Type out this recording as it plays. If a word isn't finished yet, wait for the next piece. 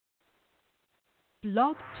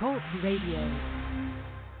Blog Talk Radio.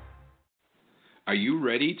 Are you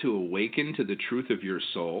ready to awaken to the truth of your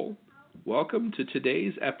soul? Welcome to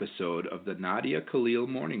today's episode of the Nadia Khalil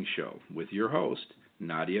Morning Show with your host,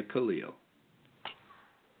 Nadia Khalil.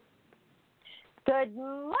 Good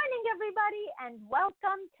morning, everybody, and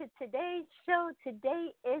welcome to today's show. Today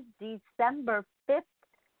is December 5th.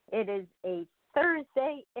 It is a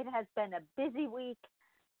Thursday. It has been a busy week.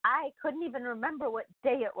 I couldn't even remember what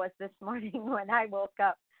day it was this morning when I woke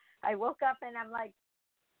up. I woke up and I'm like,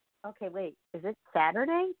 okay, wait, is it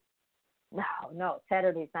Saturday? No,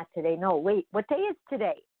 Saturday's not today. No, wait, what day is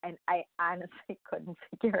today? And I honestly couldn't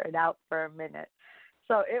figure it out for a minute.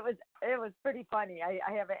 So it was pretty funny.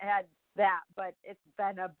 I haven't had that, but it's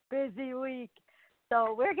been a busy week.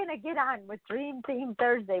 So we're going to get on with Dream Theme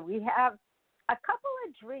Thursday. We have a couple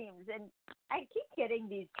of dreams, and I keep getting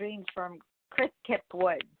these dreams from Chris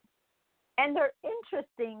Kipwood. And they're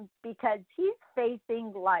interesting because he's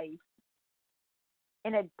facing life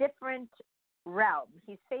in a different realm.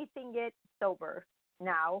 He's facing it sober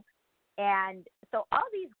now. And so all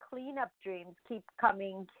these cleanup dreams keep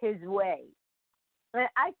coming his way. And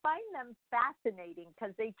I find them fascinating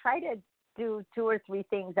because they try to do two or three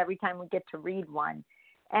things every time we get to read one.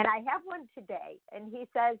 And I have one today, and he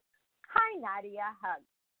says, "Hi, Nadia, hug.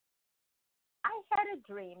 I had a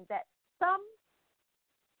dream that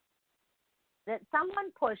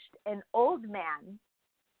someone pushed an old man,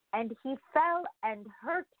 and he fell and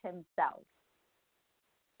hurt himself."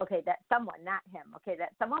 Okay, that someone, not him. Okay,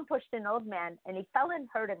 that someone pushed an old man, and he fell and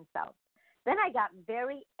hurt himself. Then I got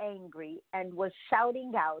very angry and was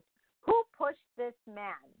shouting out, "Who pushed this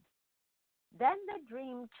man?" Then the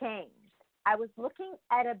dream changed. I was looking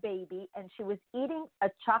at a baby, and she was eating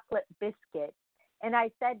a chocolate biscuit. And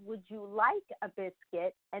I said, "Would you like a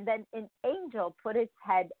biscuit?" And then an angel put its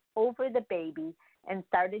head over the baby and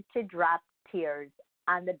started to drop tears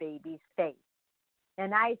on the baby's face.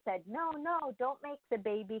 And I said, no, don't make the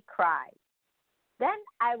baby cry. Then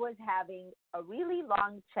I was having a really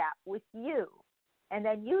long chat with you. And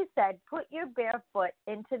then you said, "Put your bare foot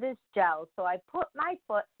into this gel." So I put my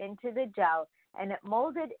foot into the gel, and it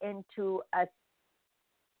molded into a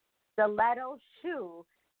stiletto shoe.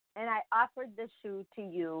 And I offered the shoe to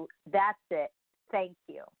you. That's it. Thank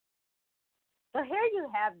you. So here you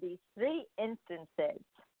have these three instances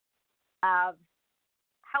of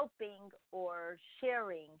helping or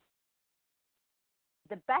sharing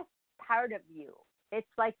the best part of you.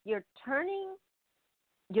 It's like you're turning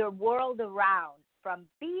your world around from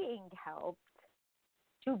being helped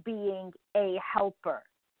to being a helper,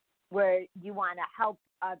 where you want to help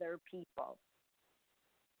other people.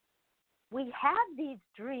 We have these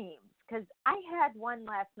dreams because I had one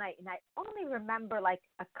last night, and I only remember like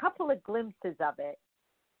a couple of glimpses of it.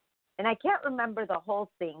 And I can't remember the whole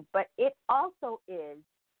thing, but it also is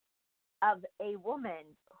of a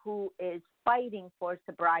woman who is fighting for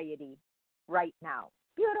sobriety right now.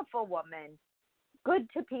 Beautiful woman, good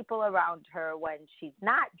to people around her when she's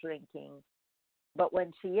not drinking, but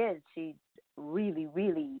when she is, she's really,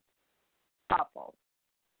 really awful.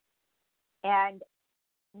 And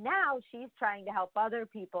now she's trying to help other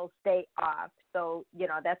people stay off. So,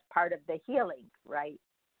 that's part of the healing, right?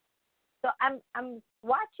 So I'm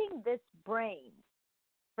watching this brain,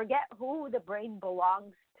 forget who the brain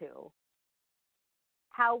belongs to,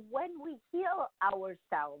 how when we heal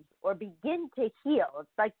ourselves or begin to heal,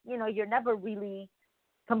 it's like, you're never really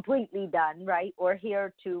completely done, right? We're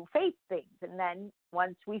here to face things. And then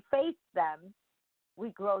once we face them,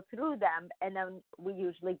 we grow through them, and then we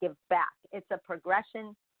usually give back. It's a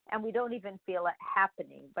progression, and we don't even feel it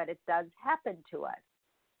happening, but it does happen to us.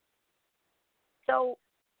 So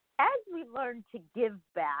as we learn to give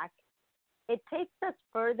back, it takes us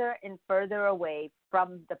further and further away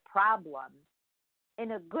from the problem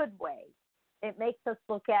in a good way. It makes us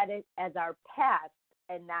look at it as our past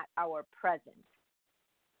and not our present.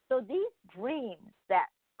 So these dreams that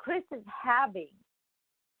Chris is having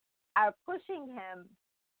are pushing him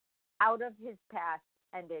out of his past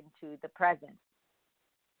and into the present,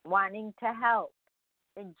 wanting to help,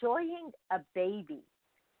 enjoying a baby.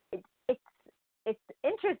 It's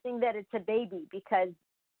interesting that it's a baby, because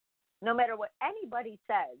no matter what anybody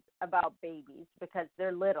says about babies, because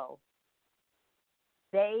they're little,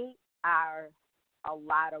 they are a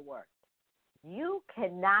lot of work. You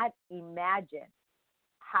cannot imagine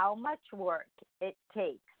how much work it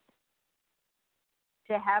takes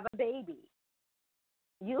to have a baby.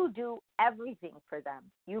 You do everything for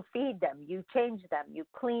them. You feed them, you change them, you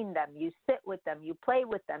clean them, you sit with them, you play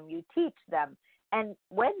with them, you teach them. And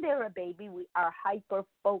when they're a baby, we are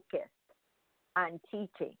hyper-focused on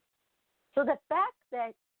teaching. So the fact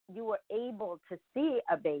that you were able to see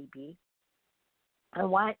a baby and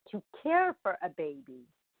want to care for a baby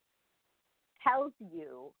tells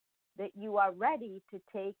you that you are ready to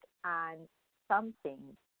take on something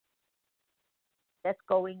that's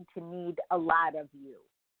going to need a lot of you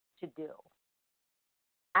to do.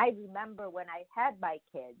 I remember when I had my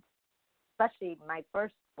kids, especially my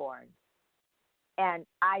firstborn, and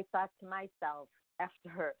I thought to myself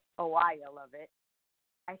after a while of it,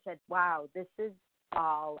 I said, wow, this is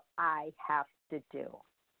all I have to do.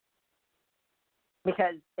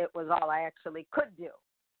 Because it was all I actually could do.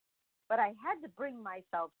 But I had to bring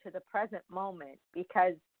myself to the present moment,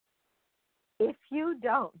 because if you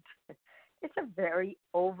don't, it's a very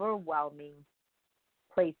overwhelming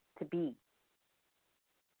place to be.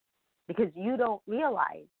 Because you don't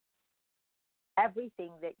realize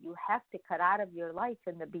everything that you have to cut out of your life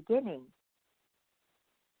in the beginning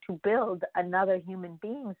to build another human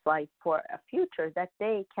being's life for a future that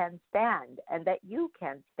they can stand and that you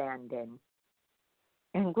can stand in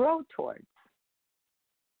and grow towards.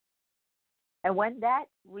 And when that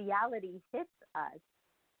reality hits us,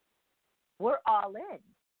 we're all in.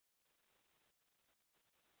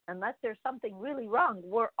 Unless there's something really wrong,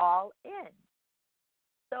 we're all in.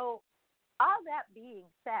 So, all that being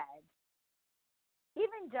said,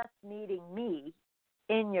 even just meeting me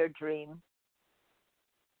in your dream,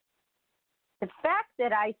 the fact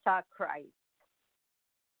that I saw Christ,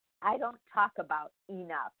 I don't talk about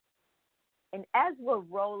enough. And as we're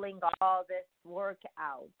rolling all this work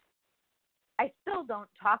out, I still don't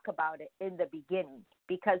talk about it in the beginning,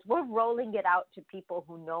 because we're rolling it out to people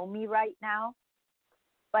who know me right now.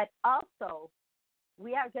 But also,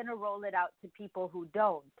 we are going to roll it out to people who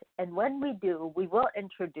don't. And when we do, we will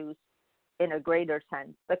introduce, in a greater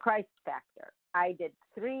sense, the Christ factor. I did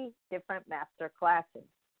 3 different master classes.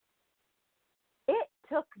 It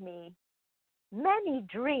took me many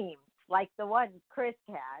dreams, like the one Chris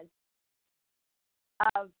has,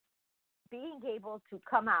 of being able to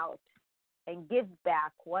come out and give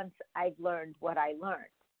back once I've learned what I learned.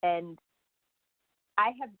 And I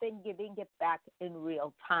have been giving it back in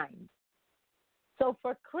real time. So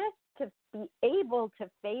for Chris to be able to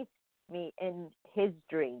face me in his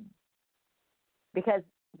dream, because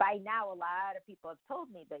by now a lot of people have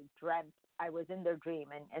told me they dreamt I was in their dream.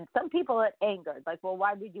 And some people are angered, like, well,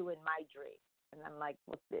 why were you in my dream? And I'm like,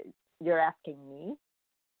 well, you're asking me?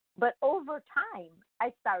 But over time,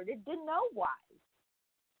 I started to know why.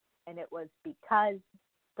 And it was because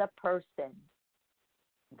the person,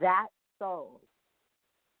 that soul,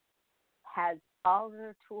 has all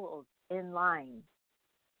their tools in line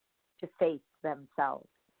to face themselves.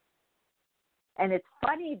 And it's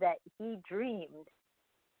funny that he dreamed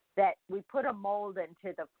that we put a mold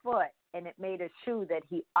into the foot and it made a shoe that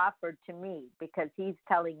he offered to me, because he's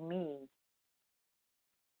telling me,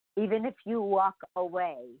 even if you walk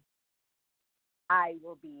away, I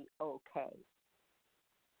will be okay.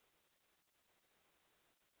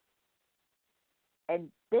 And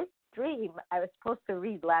this dream I was supposed to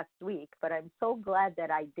read last week, but I'm so glad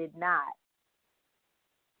that I did not,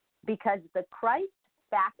 because the Christ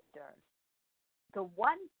factor, the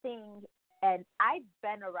one thing, and I've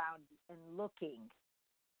been around and looking,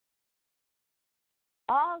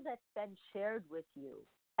 all that's been shared with you,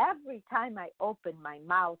 every time I open my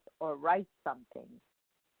mouth or write something,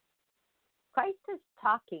 Christ is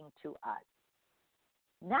talking to us,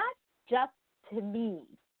 not just to me,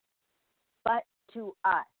 but to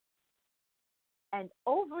us. And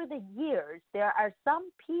over the years, there are some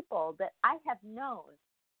people that I have known,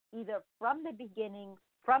 either from the beginning,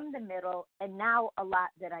 from the middle, and now a lot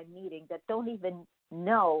that I'm meeting that don't even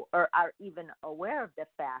know or are even aware of the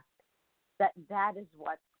fact that that is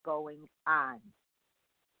what's going on.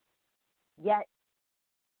 Yet,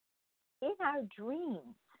 in our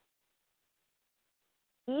dreams,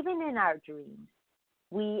 even in our dreams,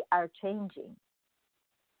 we are changing.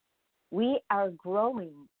 We are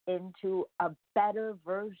growing into a better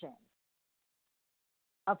version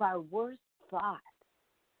of our worst thoughts.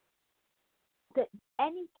 That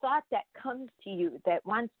any thought that comes to you that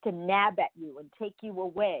wants to nab at you and take you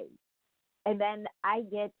away, and then I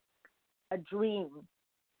get a dream,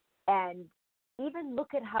 and even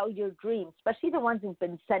look at how your dreams, especially the ones who've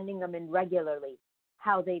been sending them in regularly,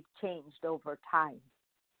 how they've changed over time.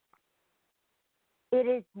 It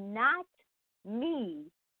is not me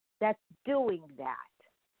that's doing that.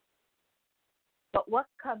 But what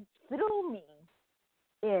comes through me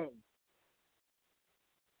is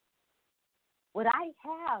what I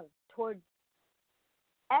have towards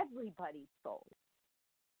everybody's soul.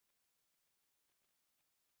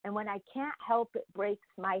 And when I can't help, it breaks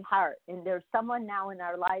my heart. And there's someone now in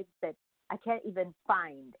our lives that I can't even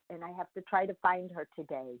find, and I have to try to find her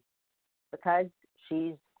today because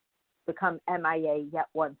she's become MIA yet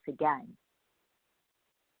once again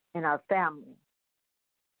in our family.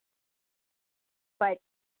 But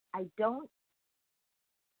I don't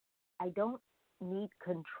need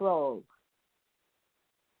control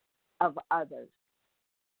of others.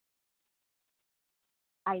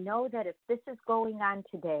 I know that if this is going on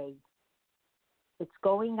today, it's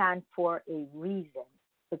going on for a reason.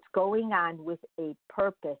 It's going on with a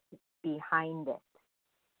purpose behind it.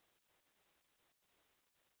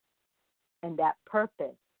 And that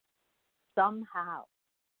purpose, somehow,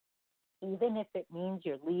 even if it means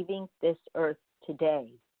you're leaving this earth today,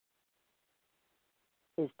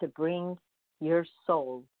 is to bring your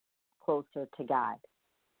soul closer to God.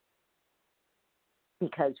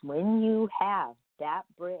 Because when you have that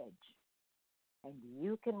bridge and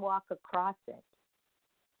you can walk across it,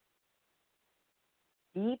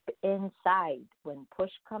 deep inside, when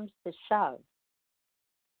push comes to shove,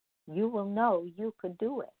 you will know you could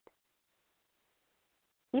do it.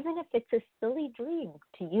 Even if it's a silly dream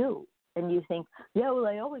to you, and you think, yeah, well,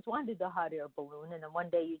 I always wanted the hot air balloon, and then one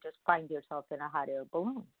day you just find yourself in a hot air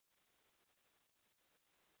balloon.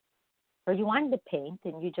 Or you wanted to paint,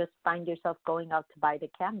 and you just find yourself going out to buy the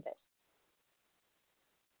canvas.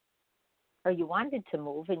 Or you wanted to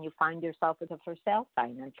move, and you find yourself with a for sale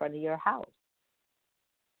sign in front of your house.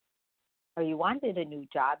 Or you wanted a new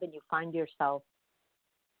job, and you find yourself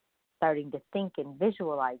starting to think and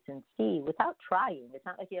visualize and see without trying. It's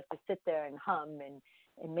not like you have to sit there and hum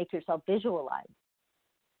and make yourself visualize.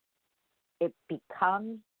 It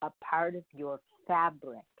becomes a part of your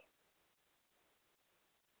fabric.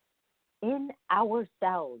 In our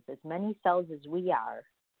cells, as many cells as we are,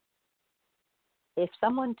 if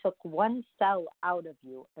someone took one cell out of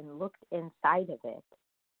you and looked inside of it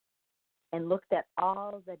and looked at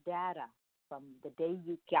all the data from the day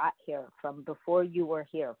you got here, from before you were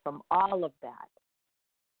here, from all of that,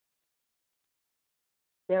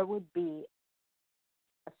 there would be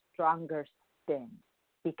a stronger spin,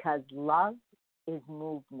 because love is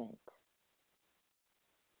movement.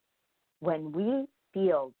 When we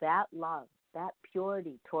feel that love, that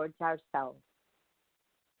purity towards ourselves,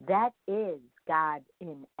 that is God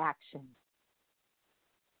in action.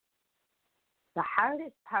 The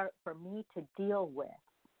hardest part for me to deal with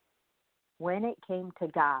when it came to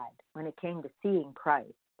God, when it came to seeing Christ,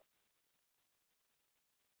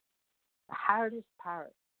 the hardest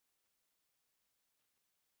part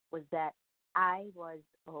was that I was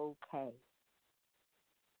okay.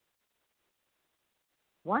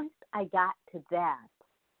 Once I got to that,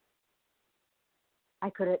 I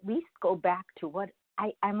could at least go back to what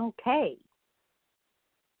I'm okay.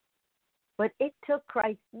 But it took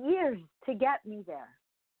Christ years to get me there.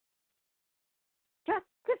 Just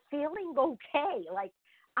to feeling okay, like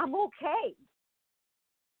I'm okay.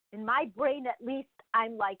 In my brain, at least,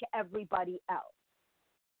 I'm like everybody else.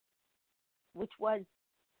 Which was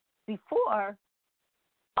before,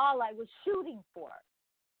 all I was shooting for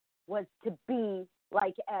was to be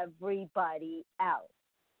like everybody else.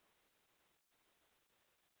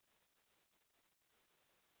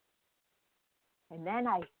 And then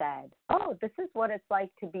I said, oh, this is what it's like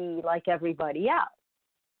to be like everybody else.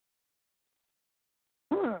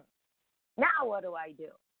 Now what do I do?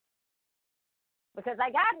 Because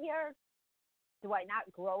I got here, do I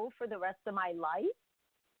not grow for the rest of my life?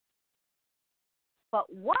 But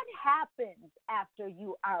what happens after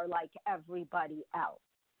you are like everybody else?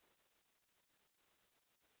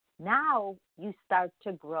 Now you start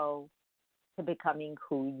to grow to becoming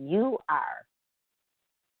who you are.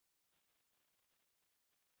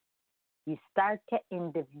 You start to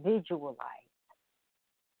individualize.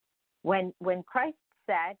 When Christ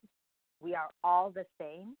said, we are all the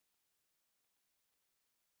same,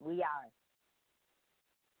 we are.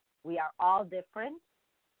 We are all different,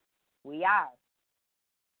 we are.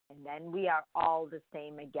 And then we are all the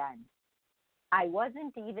same again. I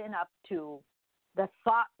wasn't even up to the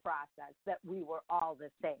thought process that we were all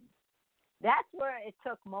the same. That's where it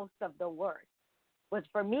took most of the work, was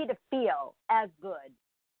for me to feel as good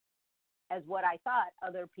as what I thought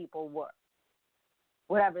other people were,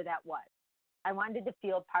 whatever that was. I wanted to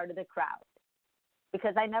feel part of the crowd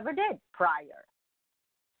because I never did prior.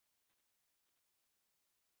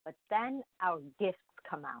 But then our gifts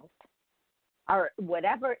come out, or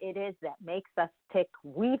whatever it is that makes us tick.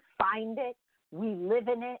 We find it, we live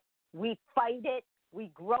in it, we fight it,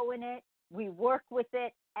 we grow in it, we work with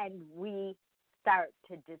it, and we start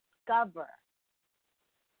to discover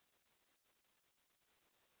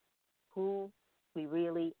who we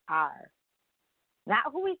really are.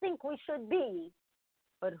 Not who we think we should be,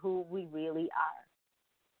 but who we really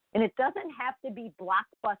are. And it doesn't have to be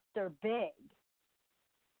blockbuster big.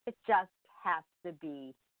 It just has to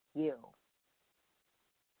be you.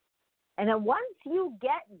 And then once you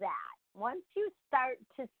get that, once you start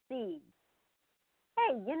to see,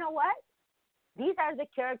 hey, you know what? These are the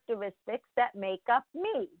characteristics that make up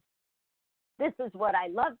me. This is what I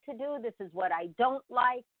love to do. This is what I don't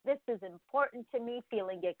like. This is important to me.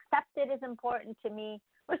 Feeling accepted is important to me.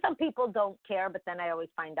 Or some people don't care, but then I always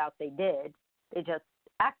find out they did. They just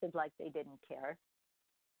acted like they didn't care.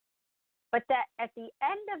 But that at the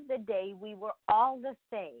end of the day, we were all the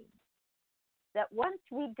same. That once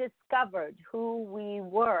we discovered who we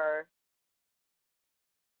were,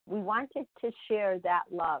 we wanted to share that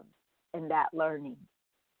love and that learning.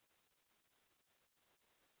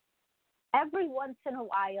 Every once in a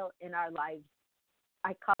while in our lives,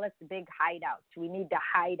 I call it the big hideouts. We need to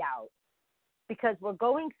hide out because we're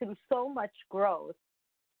going through so much growth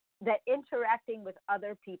that interacting with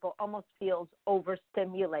other people almost feels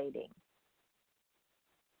overstimulating.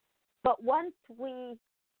 But once we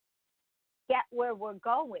get where we're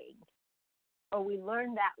going, or we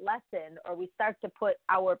learn that lesson, or we start to put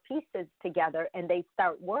our pieces together and they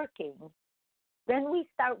start working, then we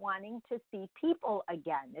start wanting to see people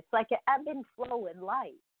again. It's like an ebb and flow in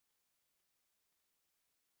life.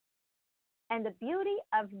 And the beauty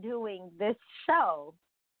of doing this show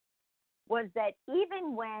was that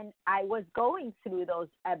even when I was going through those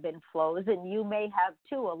ebb and flows, and you may have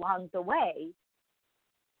too along the way,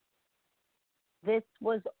 this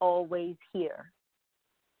was always here.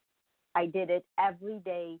 I did it every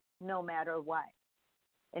day, no matter what.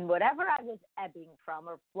 And whatever I was ebbing from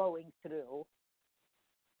or flowing through,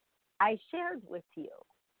 I shared with you.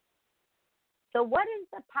 So what is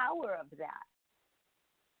the power of that?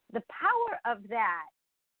 The power of that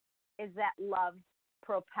is that love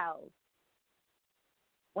propels.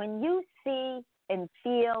 When you see and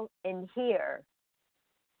feel and hear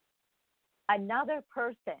another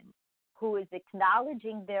person who is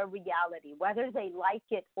acknowledging their reality, whether they like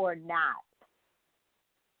it or not,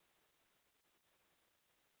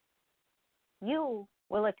 you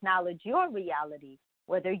will acknowledge your reality,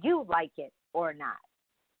 whether you like it or not.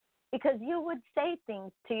 Because you would say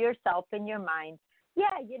things to yourself in your mind,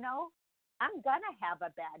 yeah, you know, I'm going to have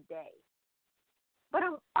a bad day, but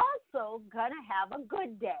I'm also going to have a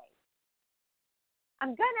good day. I'm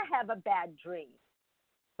going to have a bad dream,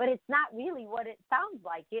 but it's not really what it sounds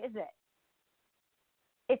like, is it?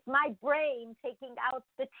 It's my brain taking out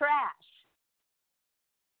the trash.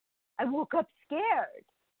 I woke up scared.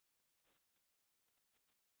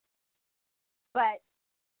 But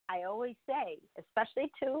I always say, especially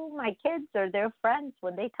to my kids or their friends,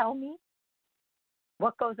 when they tell me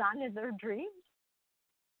what goes on in their dreams,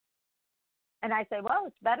 and I say, well,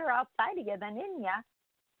 it's better outside of you than in you,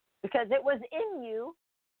 because it was in you,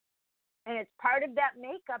 and it's part of that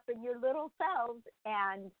makeup in your little cells,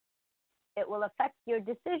 and it will affect your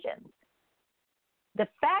decisions. The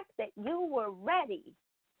fact that you were ready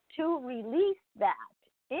to release that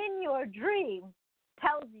in your dream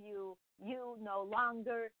tells you you no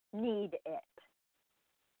longer need it.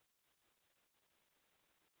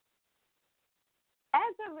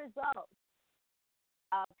 As a result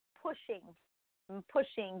of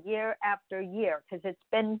pushing year after year, because it's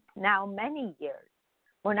been now many years.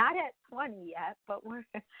 We're not at 20 yet, but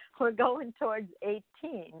we're going towards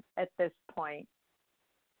 18 at this point.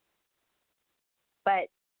 But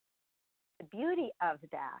the beauty of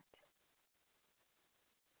that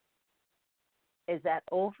is that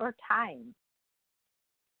over time,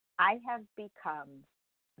 I have become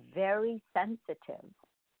very sensitive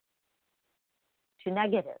to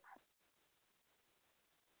negative.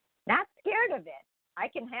 Not scared of it. I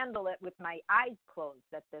can handle it with my eyes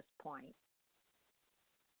closed at this point.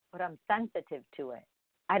 But I'm sensitive to it.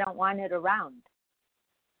 I don't want it around.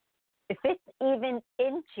 If it's even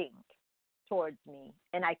inching towards me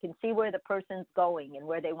and I can see where the person's going and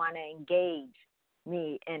where they want to engage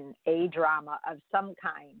me in a drama of some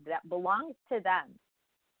kind that belongs to them,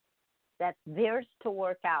 that's theirs to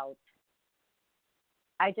work out,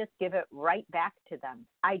 I just give it right back to them.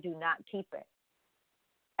 I do not keep it.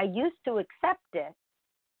 I used to accept it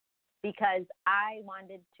because I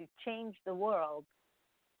wanted to change the world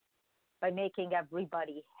by making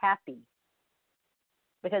everybody happy.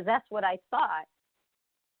 Because that's what I thought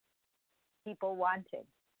people wanted.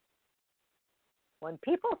 When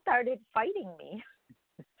people started fighting me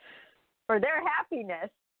for their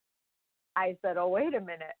happiness, I said, oh, wait a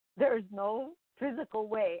minute. There's no physical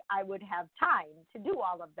way I would have time to do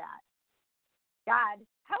all of that. God,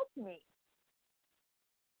 help me.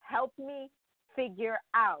 Help me figure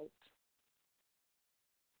out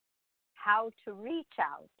how to reach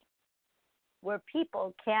out where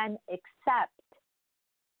people can accept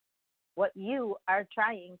what you are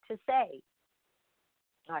trying to say.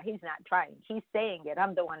 He's not trying. He's saying it.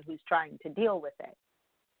 I'm the one who's trying to deal with it.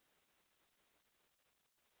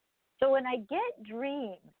 So when I get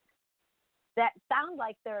dreams that sound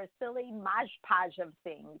like they're a silly mosh-podge of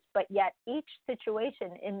things, but yet each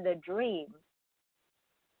situation in the dream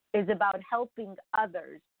is about helping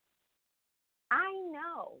others, I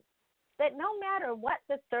know that no matter what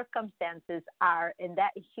the circumstances are in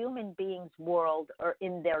that human being's world or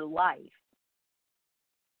in their life,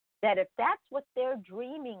 that if that's what they're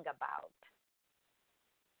dreaming about,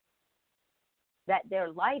 that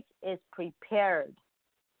their life is prepared,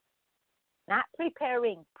 not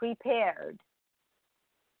preparing, prepared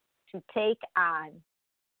to take on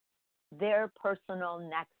their personal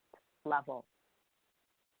next level.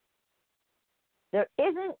 There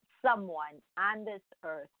isn't someone on this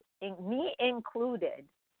earth, me included,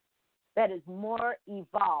 that is more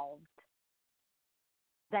evolved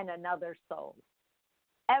than another soul.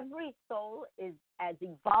 Every soul is as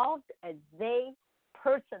evolved as they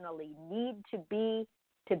personally need to be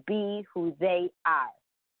who they are,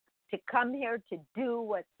 to come here to do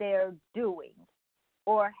what they're doing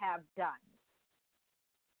or have done.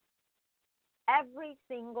 Every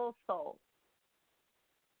single soul.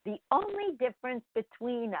 The only difference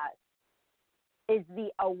between us is the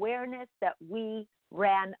awareness that we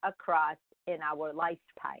ran across in our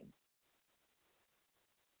lifetime.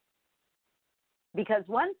 Because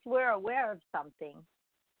once we're aware of something,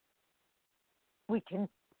 we can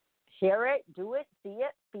hear it, do it, see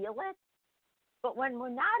it, feel it. But when we're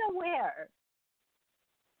not aware,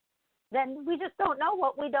 then we just don't know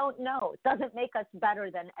what we don't know. It doesn't make us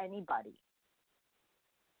better than anybody.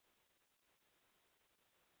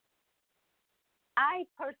 I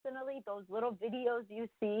personally, those little videos you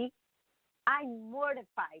see, I'm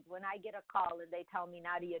mortified when I get a call and they tell me,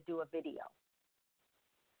 Nadia, do a video.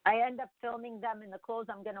 I end up filming them in the clothes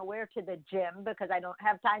I'm going to wear to the gym because I don't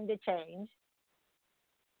have time to change.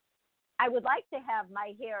 I would like to have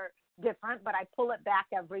my hair different, but I pull it back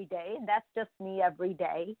every day, and that's just me every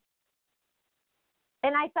day.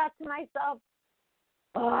 And I thought to myself,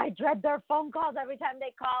 I dread their phone calls every time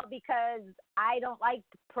they call because I don't like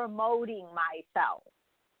promoting myself.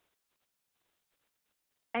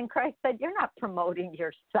 And Christ said, you're not promoting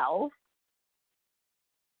yourself.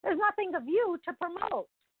 There's nothing of you to promote.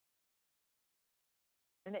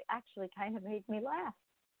 And it actually kind of made me laugh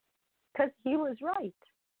because he was right.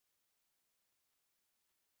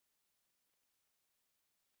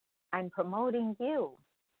 I'm promoting you.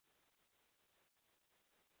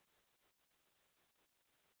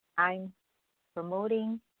 I'm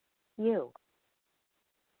promoting you.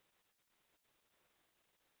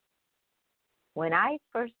 When I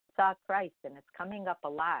first saw Christ, and it's coming up a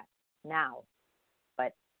lot now,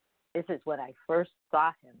 but this is when I first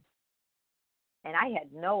saw him, and I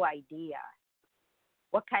had no idea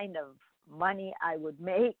what kind of money I would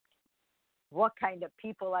make, what kind of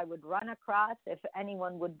people I would run across, if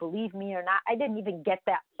anyone would believe me or not. I didn't even get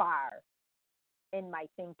that far in my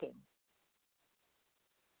thinking.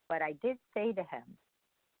 But I did say to him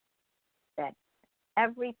that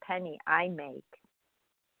every penny I make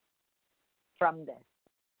from this,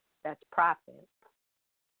 that's profit,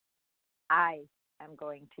 I am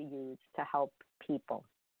going to use to help people.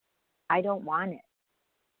 I don't want it.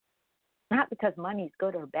 Not because money's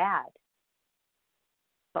good or bad,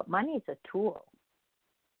 but money's a tool.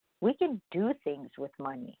 We can do things with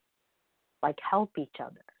money, like help each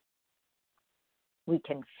other. We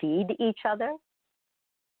can feed each other.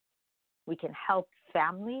 We can help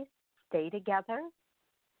families stay together.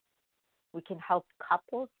 We can help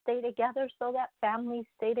couples stay together so that families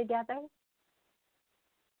stay together.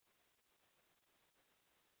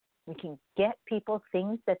 We can get people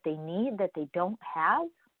things that they need that they don't have.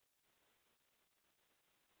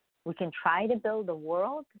 We can try to build a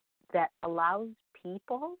world that allows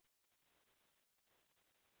people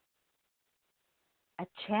a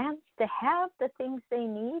chance to have the things they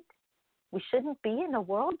need. We shouldn't be in a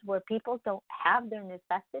world where people don't have their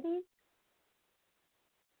necessities.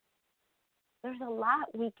 There's a lot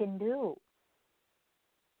we can do.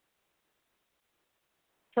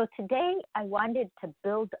 So today I wanted to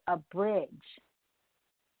build a bridge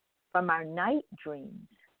from our night dreams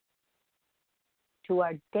to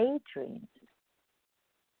our daydreams,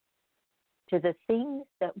 to the things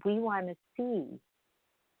that we want to see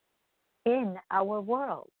in our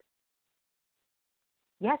world.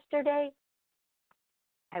 Yesterday,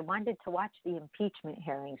 I wanted to watch the impeachment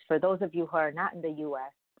hearings. For those of you who are not in the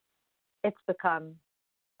U.S., it's become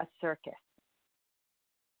a circus.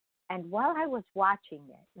 And while I was watching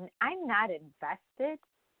it, and I'm not invested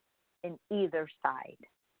in either side,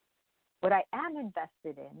 what I am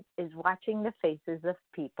invested in is watching the faces of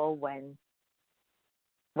people when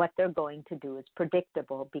what they're going to do is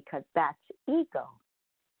predictable, because that's ego.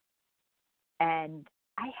 And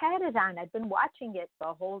I had it on. I've been watching it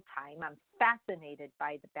the whole time. I'm fascinated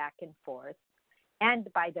by the back and forth and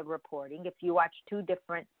by the reporting. If you watch two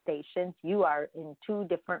different stations, you are in two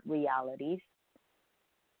different realities.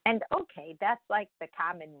 And okay, that's like the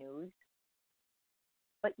common news.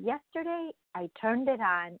 But yesterday, I turned it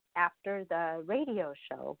on after the radio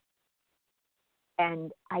show,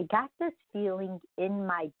 and I got this feeling in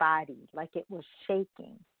my body like it was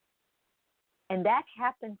shaking. And that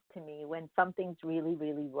happens to me when something's really,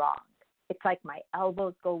 really wrong. It's like my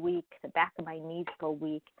elbows go weak, the back of my knees go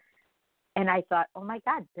weak. And I thought, oh my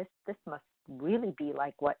God, this must really be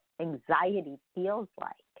like what anxiety feels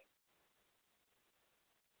like.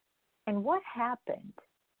 And what happened?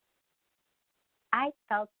 I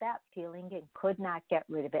felt that feeling and could not get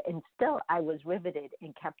rid of it. And still I was riveted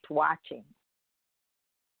and kept watching.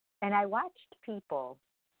 And I watched people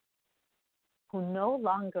who no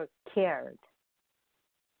longer cared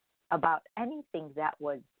about anything that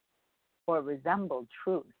was or resembled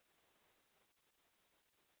truth.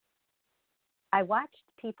 I watched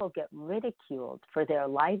people get ridiculed for their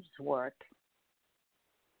life's work,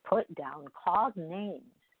 put down, called names.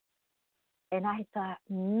 And I thought,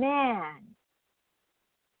 man,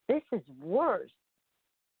 this is worse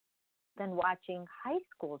than watching high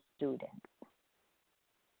school students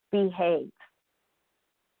behave.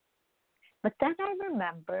 But then I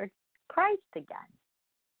remembered Christ again.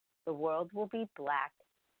 The world will be black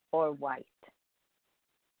or white,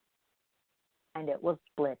 and it will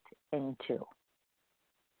split in two.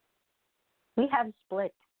 We have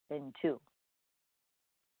split in two.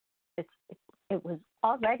 It was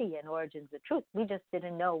already in Origins of Truth. We just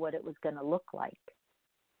didn't know what it was going to look like.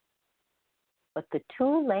 But the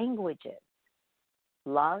two languages,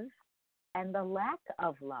 love and the lack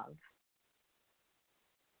of love,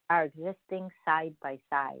 are existing side by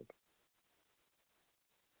side.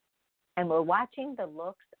 And we're watching the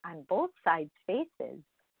looks on both sides' faces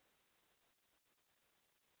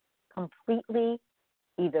completely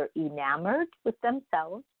either enamored with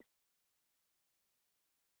themselves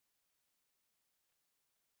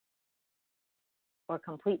or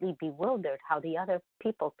completely bewildered how the other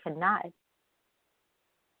people cannot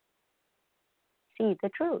see the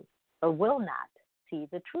truth or will not see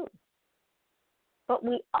the truth. But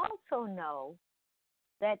we also know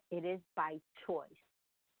that it is by choice.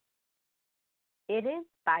 It is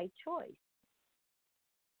by choice.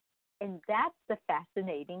 And that's the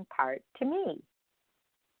fascinating part to me,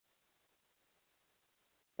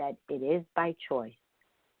 that it is by choice.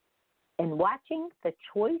 And watching the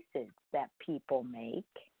choices that people make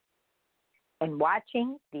and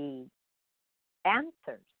watching the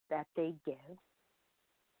answers that they give,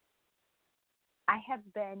 I have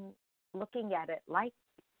been looking at it like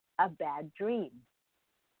a bad dream,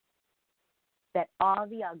 that all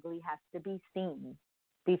the ugly has to be seen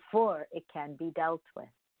before it can be dealt with.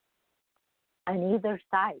 On either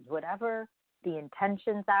side, whatever the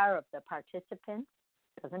intentions are of the participants,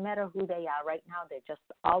 doesn't matter who they are right now, they just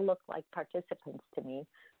all look like participants to me,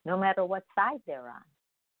 no matter what side they're on.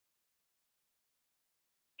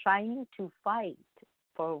 Trying to fight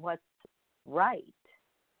for what's right,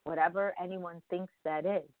 whatever anyone thinks that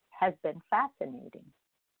is, has been fascinating.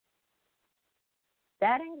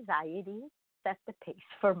 That anxiety set the pace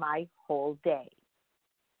for my whole day.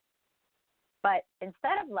 But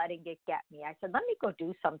instead of letting it get me, I said, let me go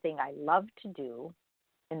do something I love to do.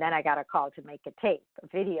 And then I got a call to make a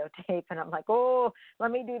videotape. And I'm like, oh,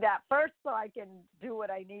 let me do that first so I can do what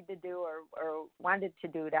I need to do or wanted to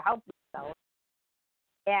do to help myself.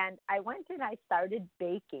 And I went and I started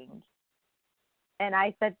baking. And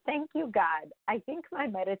I said, thank you, God. I think my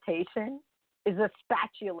meditation is a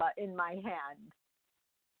spatula in my hand.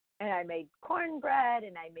 And I made cornbread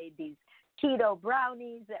and I made these keto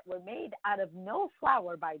brownies that were made out of no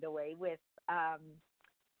flour, by the way, with,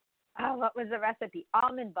 what was the recipe?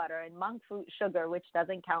 Almond butter and monk fruit sugar, which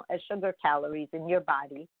doesn't count as sugar calories in your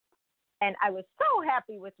body. And I was so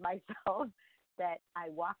happy with myself that I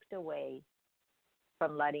walked away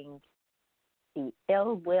from letting the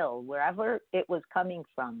ill will, wherever it was coming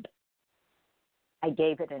from, I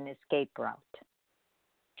gave it an escape route.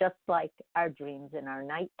 Just like our dreams in our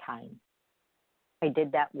nighttime. I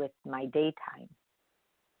did that with my daytime.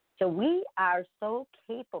 So we are so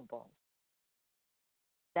capable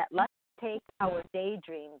that let's take our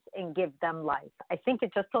daydreams and give them life. I think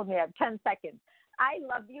it just told me I have 10 seconds. I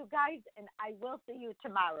love you guys, and I will see you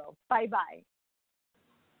tomorrow. Bye-bye.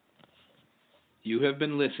 You have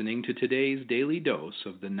been listening to today's daily dose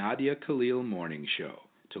of the Nadia Khalil Morning Show.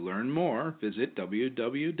 To learn more, visit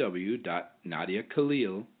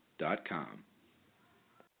www.nadiakhalil.com.